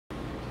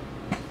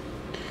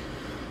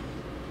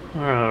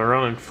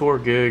Running 4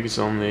 gigs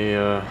on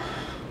the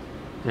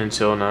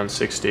Intel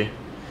 960.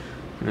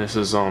 And this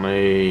is on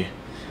a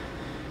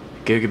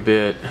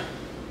gigabit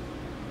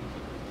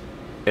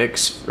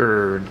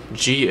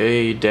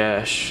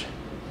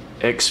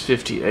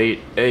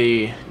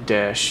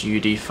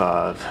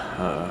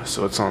GA-X58A-UD5.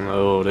 So it's on the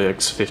old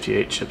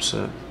X58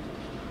 chipset.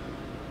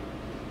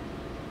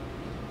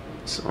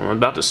 So I'm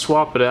about to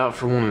swap it out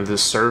for one of the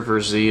server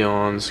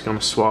Xeons.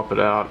 Gonna swap it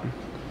out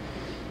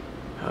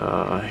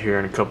here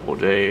in a couple of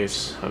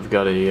days. I've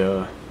got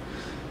a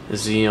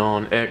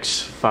Xeon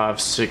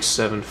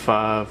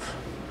X5675,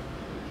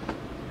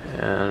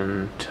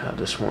 and I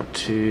just want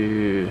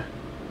to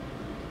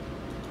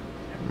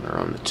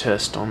run the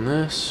test on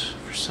this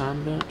for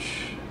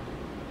Signbench.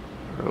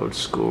 Road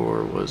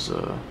score was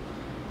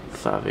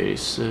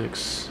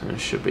 586, and it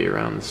should be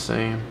around the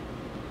same.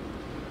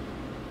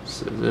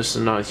 So this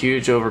is not a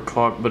huge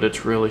overclock, but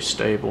it's really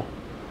stable.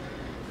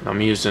 I'm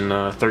using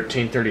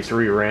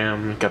 1333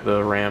 RAM. Got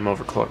the RAM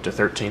overclocked to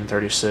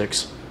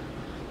 1336.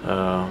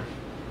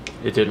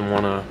 It didn't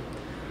want to.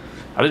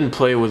 I didn't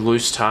play with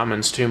loose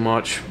timings too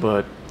much,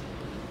 but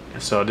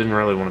so I didn't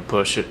really want to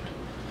push it.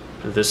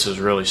 This is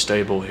really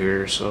stable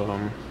here, so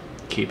I'm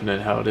keeping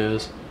it how it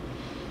is.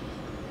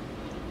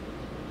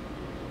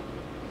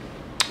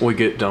 We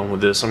get done with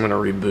this, I'm gonna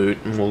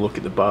reboot and we'll look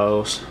at the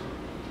BIOS.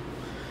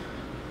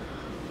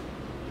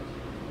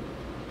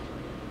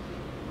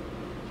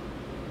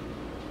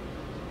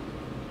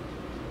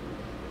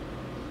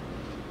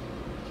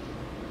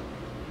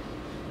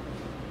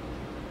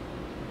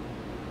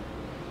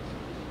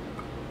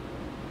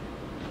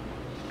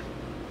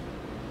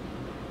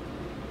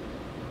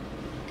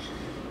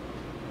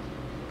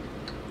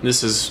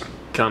 This is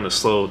kind of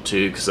slow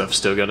too because I've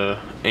still got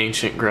a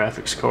ancient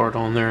graphics card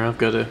on there. I've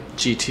got a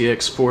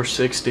GTX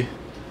 460.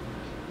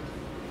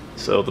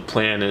 So the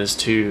plan is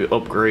to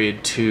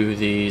upgrade to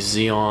the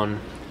Xeon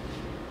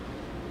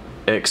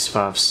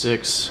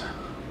X56.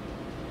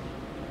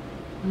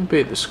 I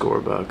beat the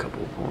score by a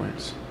couple of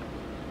points.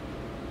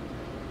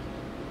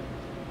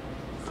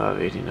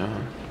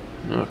 589.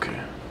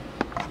 Okay.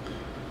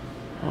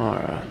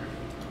 Alright.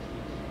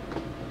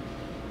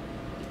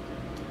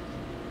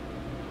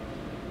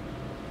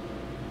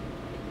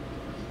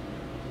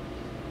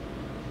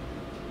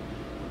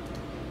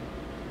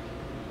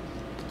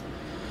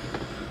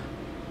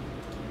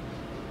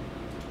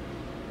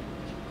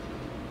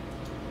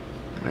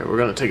 Alright, we're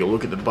going to take a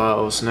look at the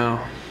BIOS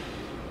now.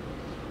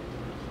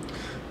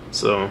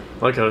 So,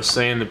 like I was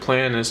saying, the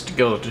plan is to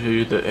go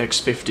to the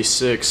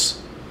X56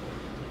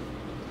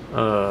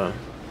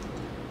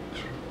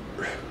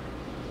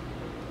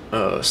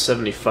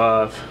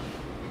 75.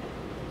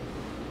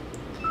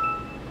 You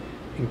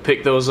can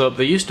pick those up.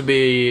 They used to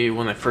be,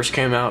 when they first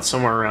came out,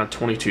 somewhere around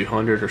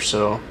 2,200 or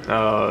so.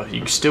 You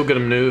can still get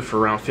them new for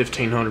around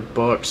 1,500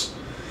 bucks.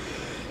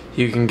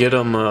 You can get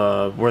them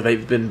where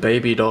they've been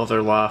babied all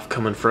their life,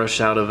 coming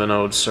fresh out of an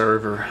old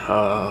server,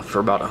 for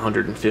about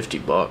 150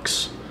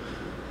 bucks.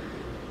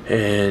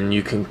 And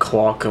you can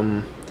clock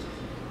them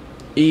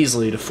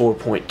easily to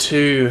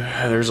 4.2.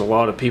 There's a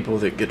lot of people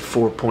that get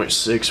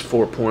 4.6,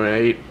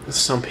 4.8.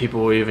 Some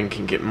people even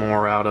can get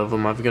more out of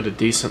them. I've got a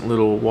decent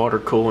little water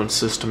cooling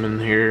system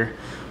in here.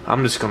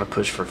 I'm just going to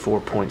push for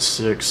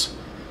 4.6.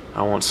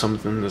 I want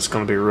something that's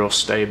going to be real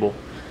stable.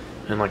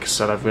 And like I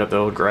said, I've got the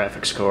old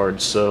graphics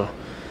card, so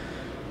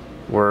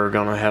we're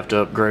going to have to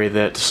upgrade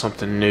that to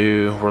something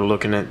new. We're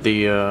looking at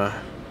the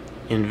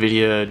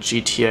NVIDIA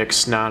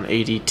GTX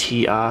 980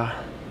 Ti.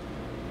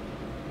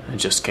 It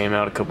just came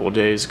out a couple of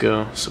days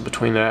ago, so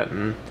between that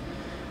and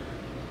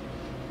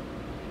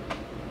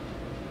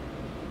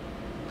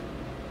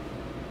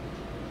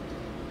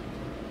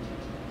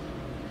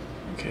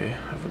okay,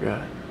 I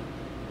forgot.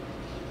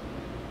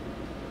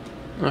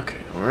 Okay,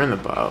 we're in the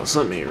BIOS.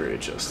 Let me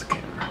readjust the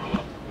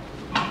camera.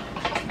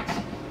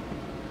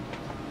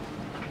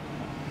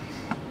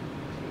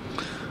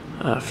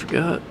 I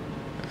forgot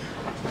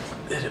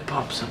that it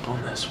pops up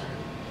on this one.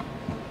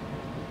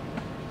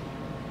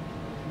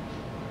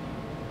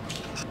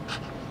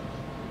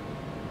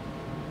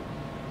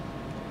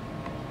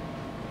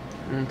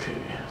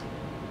 Okay.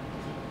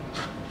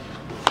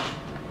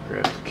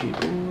 Grab the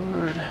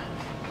keyboard.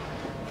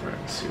 Try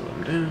and see what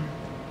I'm doing.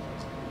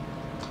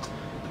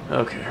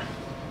 Okay.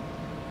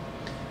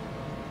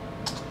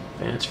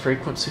 Advanced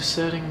frequency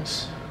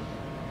settings.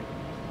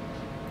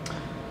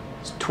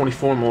 It's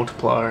 24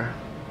 multiplier.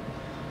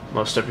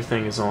 Most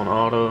everything is on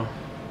auto.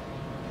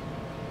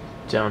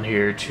 Down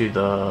here to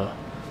the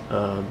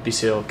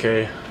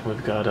BCLK,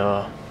 we've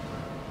got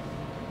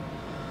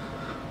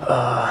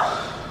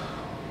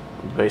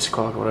base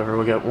clock, whatever.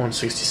 We got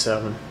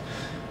 167.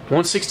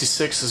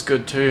 166 is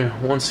good too.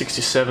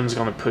 167 is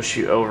going to push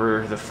you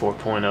over the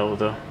 4.0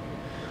 though.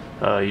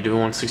 You do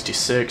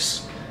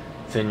 166,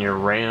 then your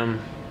RAM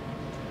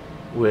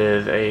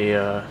with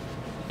a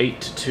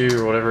 8 to 2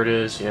 or whatever it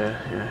is. Yeah,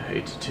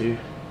 8 to 2.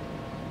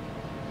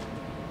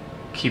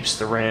 Keeps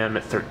the RAM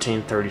at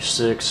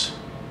 1336.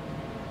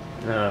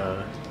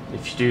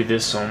 If you do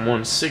this on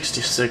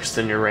 166,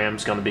 then your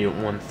RAM's going to be at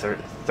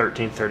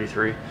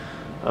 1333.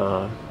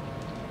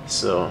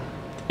 So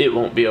it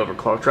won't be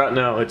overclocked. Right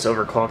now it's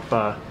overclocked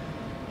by,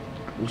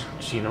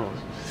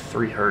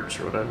 3 hertz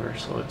or whatever,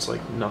 so it's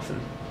like nothing.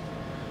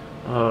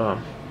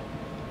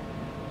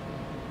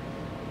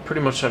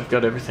 Pretty much I've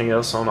got everything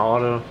else on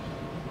auto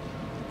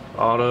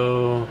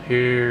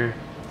here,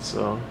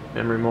 so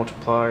memory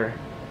multiplier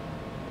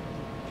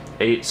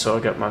 8, so I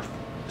got my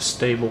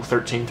stable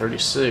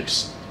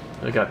 1336.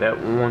 I got that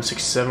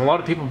 167. A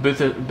lot of people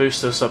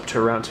boost this up to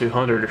around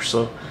 200 or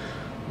so,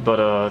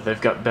 but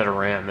they've got better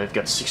RAM. They've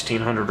got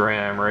 1600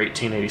 RAM or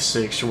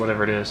 1886 or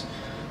whatever it is.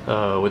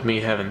 With me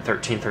having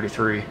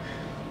 1333,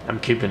 I'm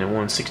keeping it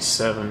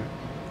 167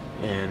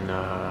 and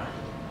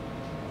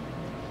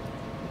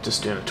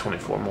just doing a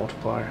 24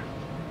 multiplier.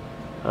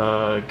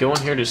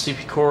 Going here to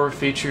CPU core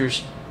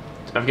features,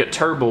 I've got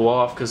turbo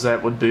off because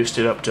that would boost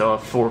it up to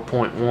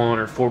 4.1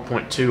 or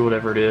 4.2,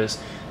 whatever it is.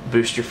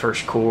 Boost your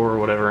first core or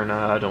whatever, and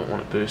I don't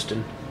want it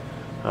boosted.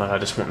 I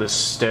just want this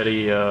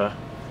steady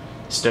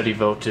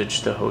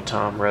voltage the whole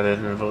time rather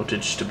than the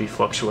voltage to be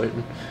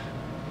fluctuating.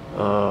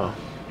 So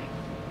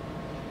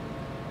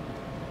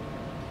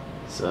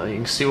you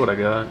can see what I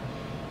got.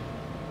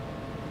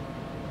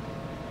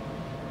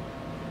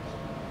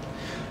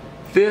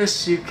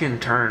 This you can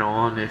turn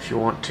on if you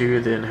want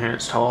to, the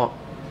enhanced talk.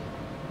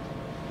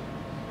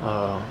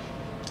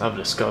 I've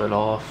just got it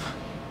off.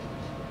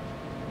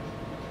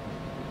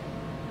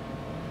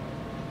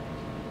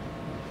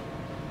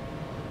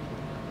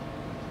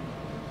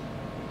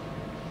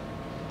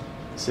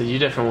 So you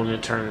definitely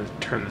want to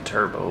turn the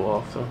turbo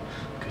off though.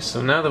 Okay,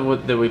 so now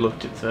that we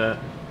looked at that,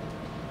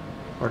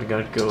 we're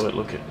going to go and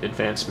look at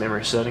advanced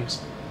memory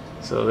settings.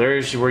 So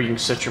there's where you can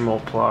set your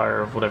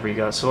multiplier of whatever you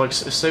got. So like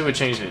say we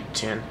changed it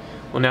to 10.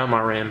 Well, now my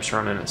RAM's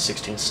running at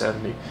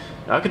 1670.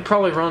 I could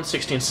probably run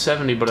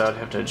 1670, but I'd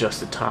have to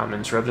adjust the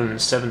timings rather than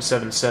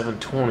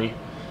 77720.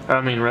 I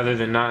mean, rather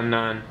than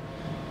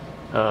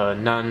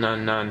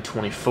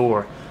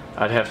 99924,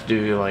 I'd have to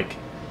do like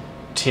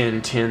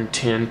 10 10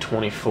 10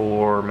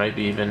 24, or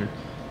maybe even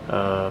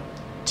 10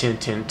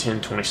 10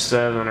 10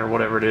 27 or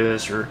whatever it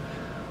is, or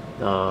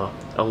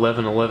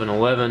 11 11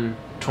 11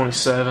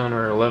 27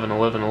 or 11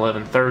 11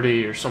 11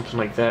 30 or something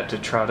like that to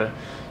try to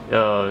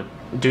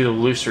do the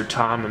looser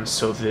timing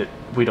so that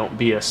we don't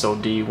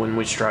BSOD when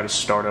we try to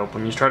start up.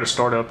 When you try to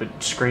start up, it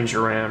screens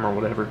your RAM or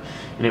whatever,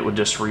 and it would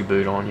just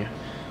reboot on you.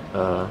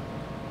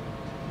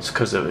 It's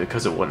because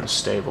it wasn't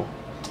stable.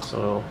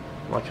 So,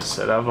 like I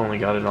said, I've only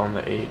got it on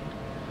the 8.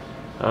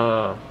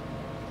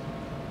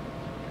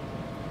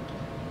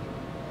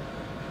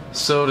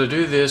 So to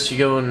do this, you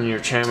go in your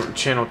channel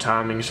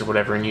timings or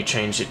whatever, and you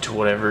change it to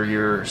whatever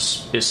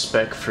is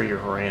spec for your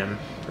RAM.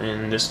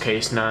 In this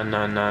case,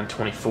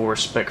 99924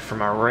 spec for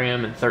my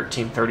RAM, and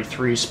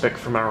 1333 spec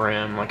for my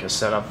RAM. Like I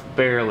said, I've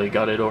barely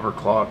got it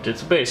overclocked.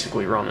 It's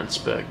basically running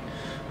spec.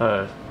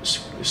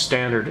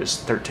 Standard is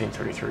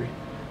 1333.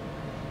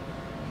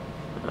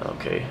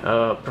 Okay,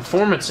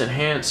 performance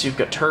enhanced, you've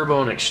got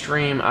turbo and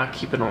extreme. I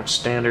keep it on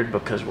standard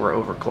because we're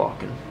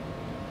overclocking.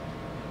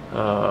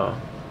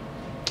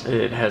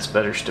 It has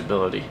better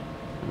stability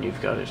when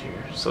you've got it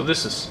here. So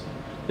this is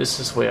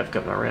the way I've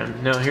got my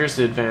RAM. Now here's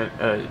the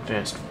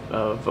advanced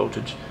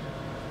voltage.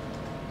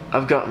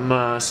 I've got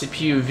my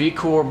CPU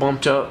V-core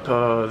bumped up.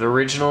 The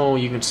original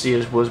you can see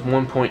was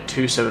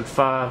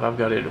 1.275. I've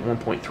got it at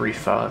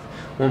 1.35.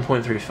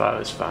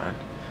 1.35 is fine.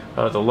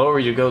 The lower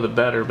you go, the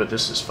better, but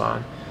this is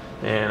fine.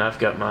 And I've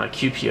got my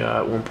QPI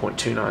at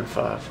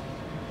 1.295,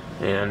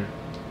 and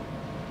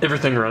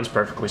everything runs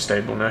perfectly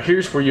stable. Now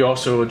here's where you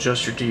also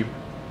adjust your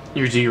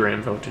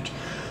DRAM voltage.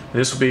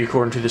 This will be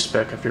according to the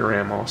spec of your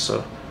RAM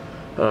also.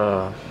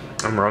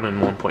 I'm running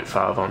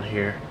 1.5 on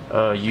here.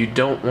 You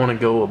don't want to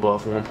go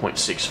above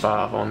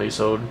 1.65 on these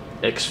old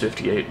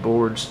X58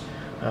 boards.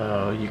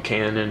 You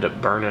can end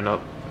up burning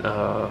up,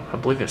 I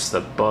believe it's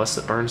the bus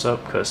that burns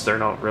up, because they're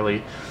not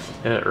really,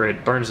 or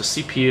it burns the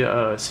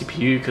CPU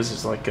because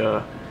it's like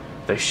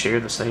they share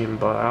the same,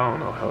 but I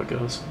don't know how it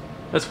goes.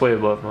 That's way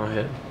above my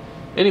head.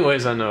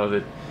 Anyways, I know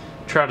that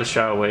try to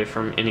shy away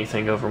from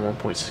anything over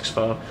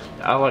 1.65.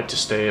 I like to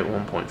stay at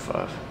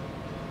 1.5.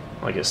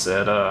 Like I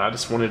said, I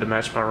just wanted to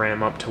match my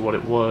RAM up to what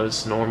it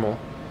was normal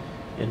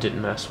and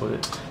didn't mess with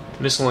it.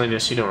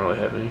 Miscellaneous, you don't really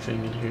have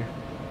anything in here.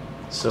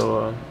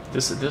 So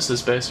this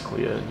is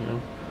basically it.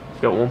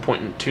 I've got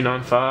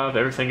 1.295,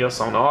 everything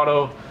else on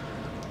auto.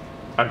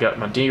 I've got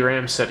my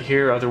DRAM set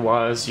here.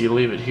 Otherwise, you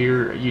leave it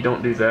here. You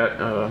don't do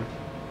that.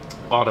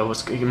 Auto,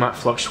 you might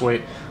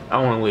fluctuate.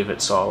 I want to leave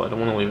it solid. I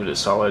want to leave it at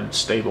solid,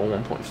 stable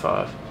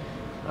 1.5.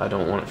 I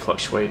don't want it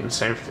fluctuating.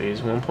 Same for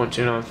these,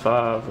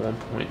 1.295,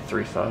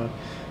 1.35.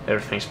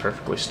 Everything's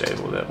perfectly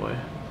stable that way.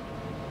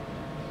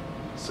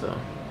 So,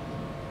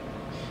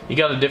 you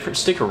got a different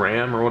stick of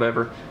RAM or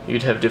whatever,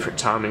 you'd have different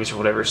timings or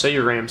whatever. Say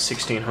your RAM's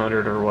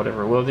 1600 or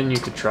whatever. Well, then you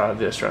could try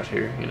this right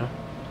here,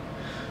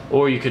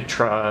 Or you could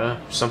try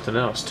something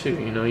else too,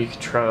 You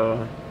could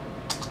try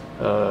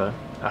a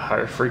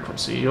higher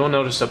frequency. You'll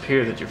notice up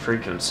here that your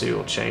frequency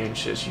will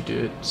change as you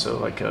do it. So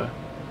like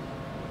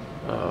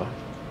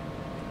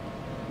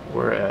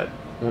we're at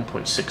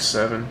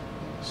 1.67,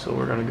 so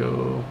we're gonna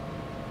go,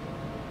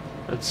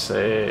 let's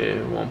say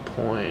a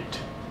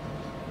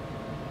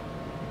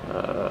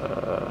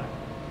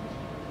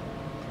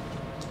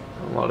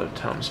lot of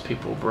times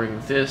people bring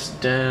this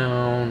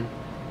down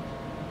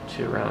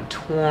to around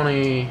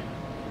 20.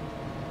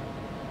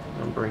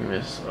 I'll bring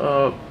this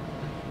up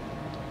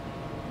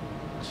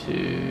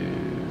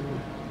to,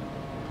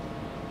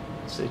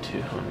 let's say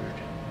 200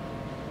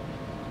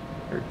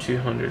 or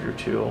 200 or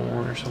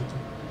 201 or something.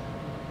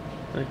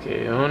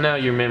 Okay, well now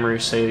your memory,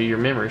 say your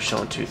memory's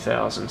showing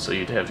 2000, so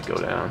you'd have to go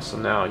down. So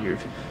now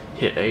you've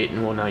hit 8,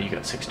 and well now you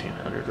got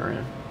 1600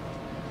 RAM.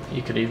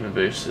 You could even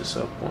boost this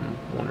up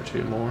one or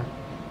two more.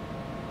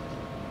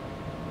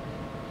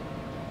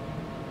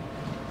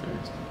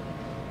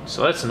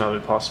 So that's another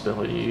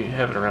possibility. You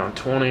have it around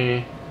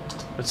 20.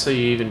 Let's say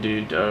you even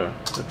do,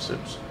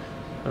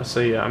 let's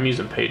say I'm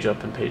using page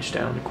up and page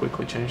down to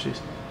quickly change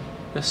these.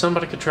 Now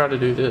somebody could try to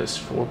do this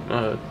for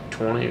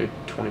 20 or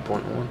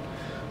 20.1.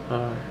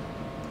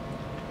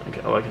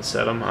 Like I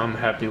said, I'm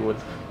happy with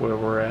where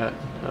we're at.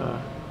 I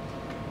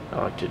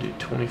like to do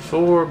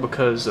 24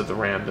 because of the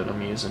RAM that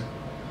I'm using.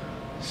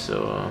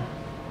 So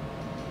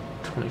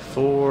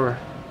 24.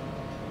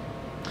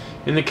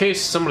 In the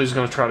case somebody's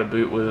going to try to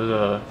boot with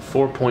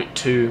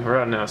 4.2,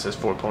 right now it says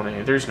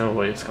 4.8. There's no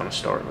way it's going to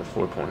start with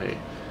 4.8.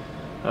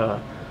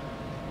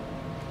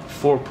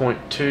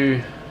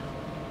 4.2,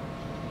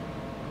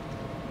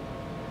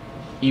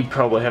 you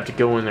probably have to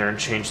go in there and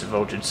change the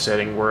voltage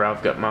setting. Where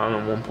I've got mine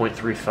on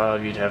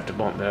 1.35, you'd have to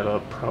bump that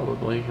up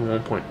probably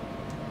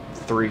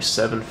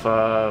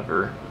 1.375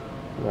 or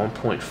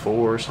 1.4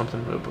 or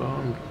something. But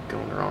I'm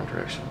going the wrong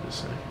direction with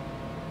this thing.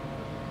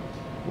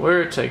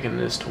 We're taking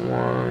this to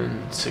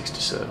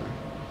 167.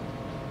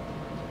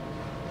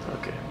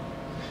 Okay.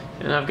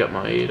 And I've got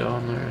my 8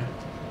 on there.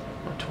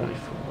 My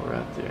 24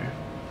 right there.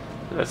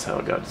 That's how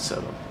I got it set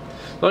up.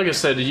 Like I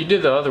said, you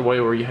did the other way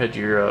where you had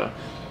your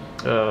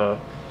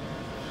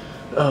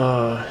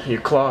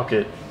clock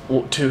at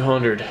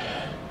 200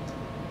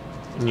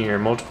 and your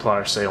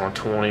multiplier say on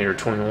 20 or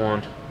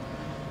 21,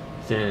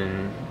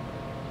 then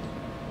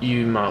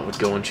you would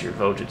go into your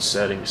voltage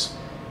settings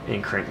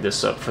and crank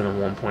this up from the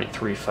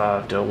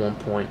 1.35 to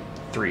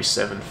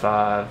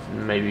 1.375,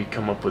 and maybe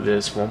come up with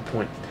this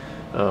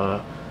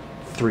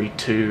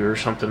 1.32 or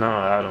something.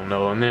 I don't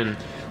know. And then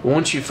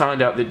once you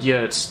find out that yeah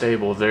it's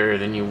stable there,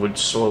 then you would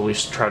slowly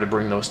try to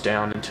bring those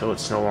down until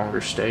it's no longer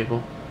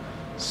stable.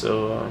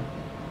 So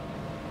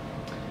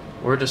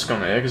we're just going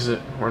to exit.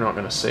 We're not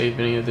going to save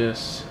any of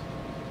this.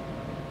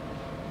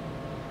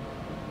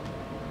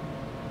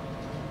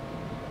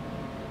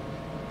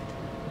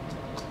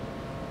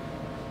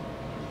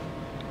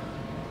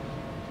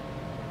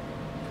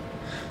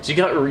 So you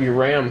got your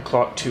RAM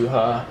clocked too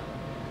high,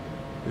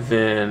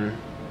 then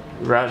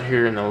right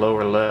here in the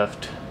lower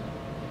left,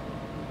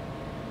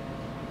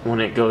 when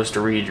it goes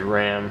to read your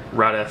RAM,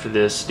 right after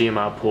this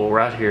DMI pull,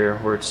 right here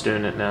where it's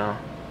doing it now,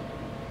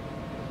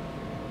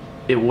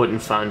 it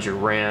wouldn't find your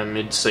RAM.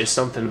 It'd say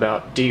something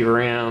about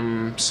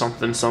DRAM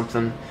something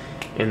something,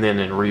 and then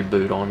it'd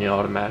reboot on you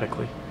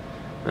automatically.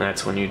 And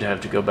that's when you'd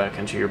have to go back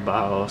into your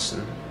BIOS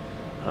and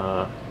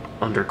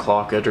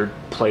underclock it or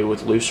play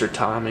with looser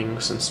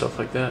timings and stuff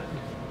like that.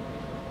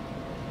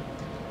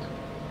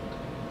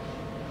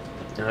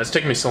 Now, it's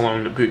taken me so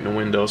long to boot into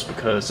Windows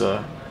because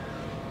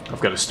I've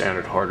got a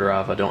standard hard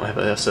drive. I don't have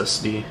a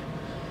SSD.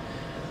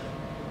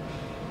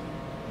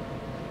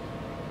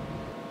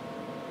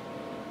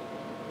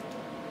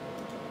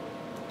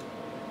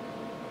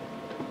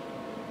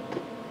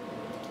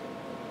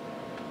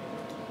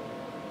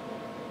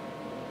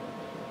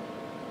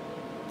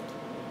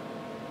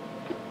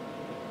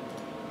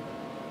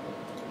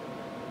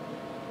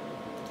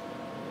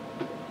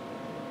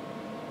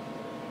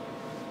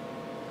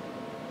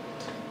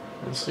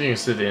 So you can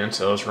see the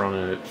Intel is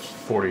running at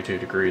 42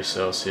 degrees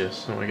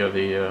Celsius, and we got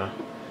the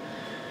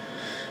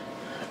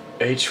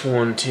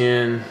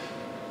H110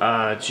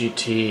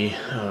 GT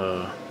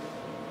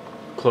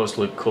closed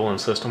loop cooling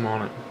system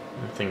on it.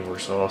 I think it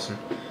works awesome.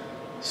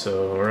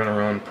 So we're gonna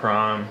run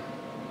Prime.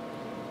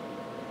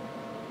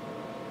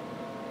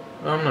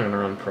 I'm not gonna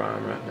run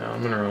Prime right now.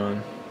 I'm gonna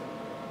run,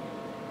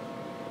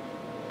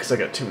 because I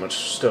got too much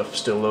stuff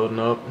still loading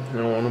up. I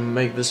don't want to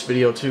make this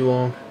video too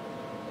long.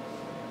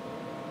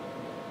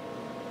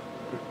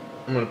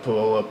 I'm going to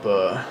pull up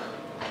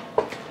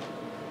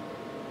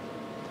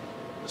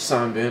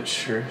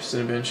Cinebench or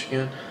Cinebench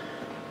again.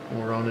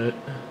 And we're on it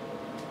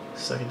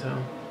second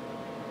time.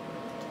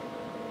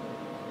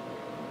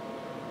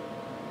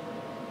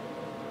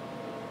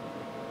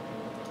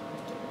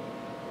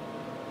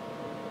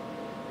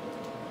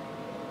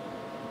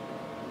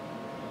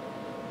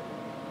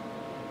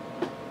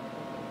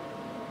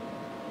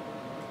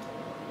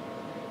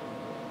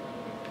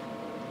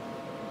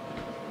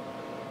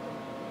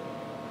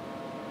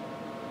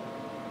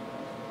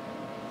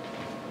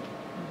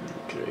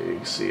 Okay, you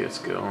can see it's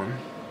going.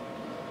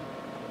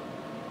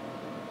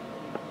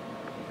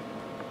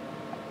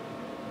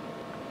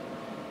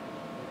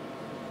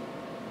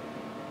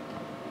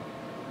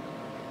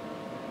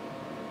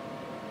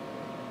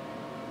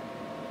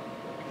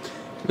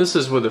 This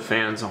is with the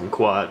fans on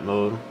quiet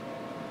mode.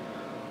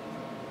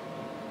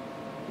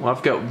 Well,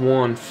 I've got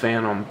one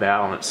fan on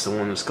balance, the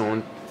one that's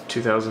going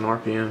 2000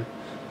 RPM,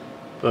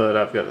 but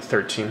I've got the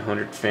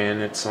 1300 fan.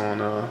 It's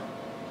on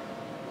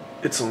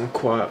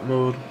quiet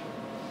mode.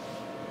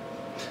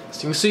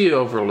 So you can see it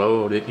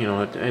overload. It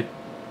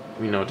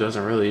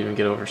doesn't really even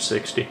get over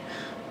 60.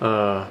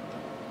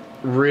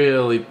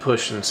 Really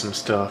pushing some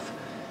stuff,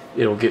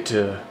 it'll get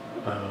to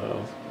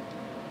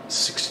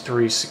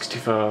 63,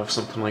 65,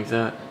 something like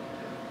that.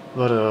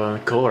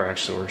 But cooler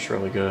actually works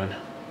really good.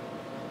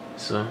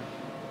 So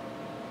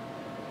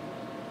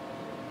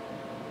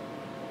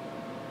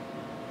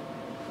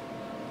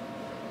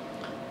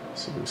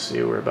you can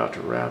see we're about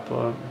to wrap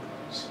up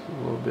just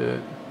a little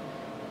bit,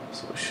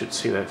 so we should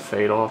see that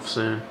fade off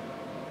soon.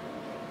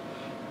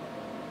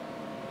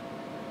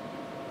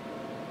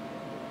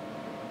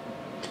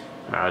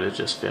 Alright, it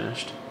just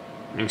finished.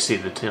 You can see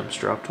the temps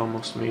dropped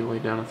almost immediately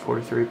down to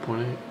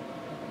 43.8,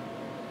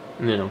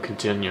 and then it'll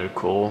continue to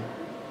cool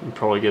and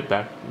probably get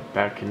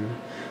back in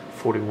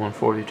 41,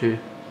 42.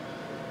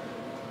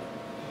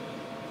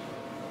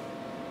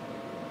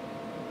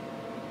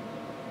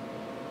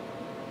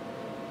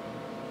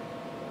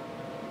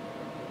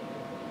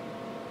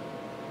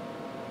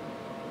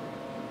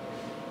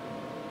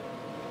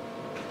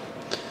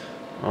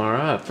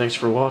 Alright, thanks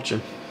for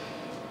watching.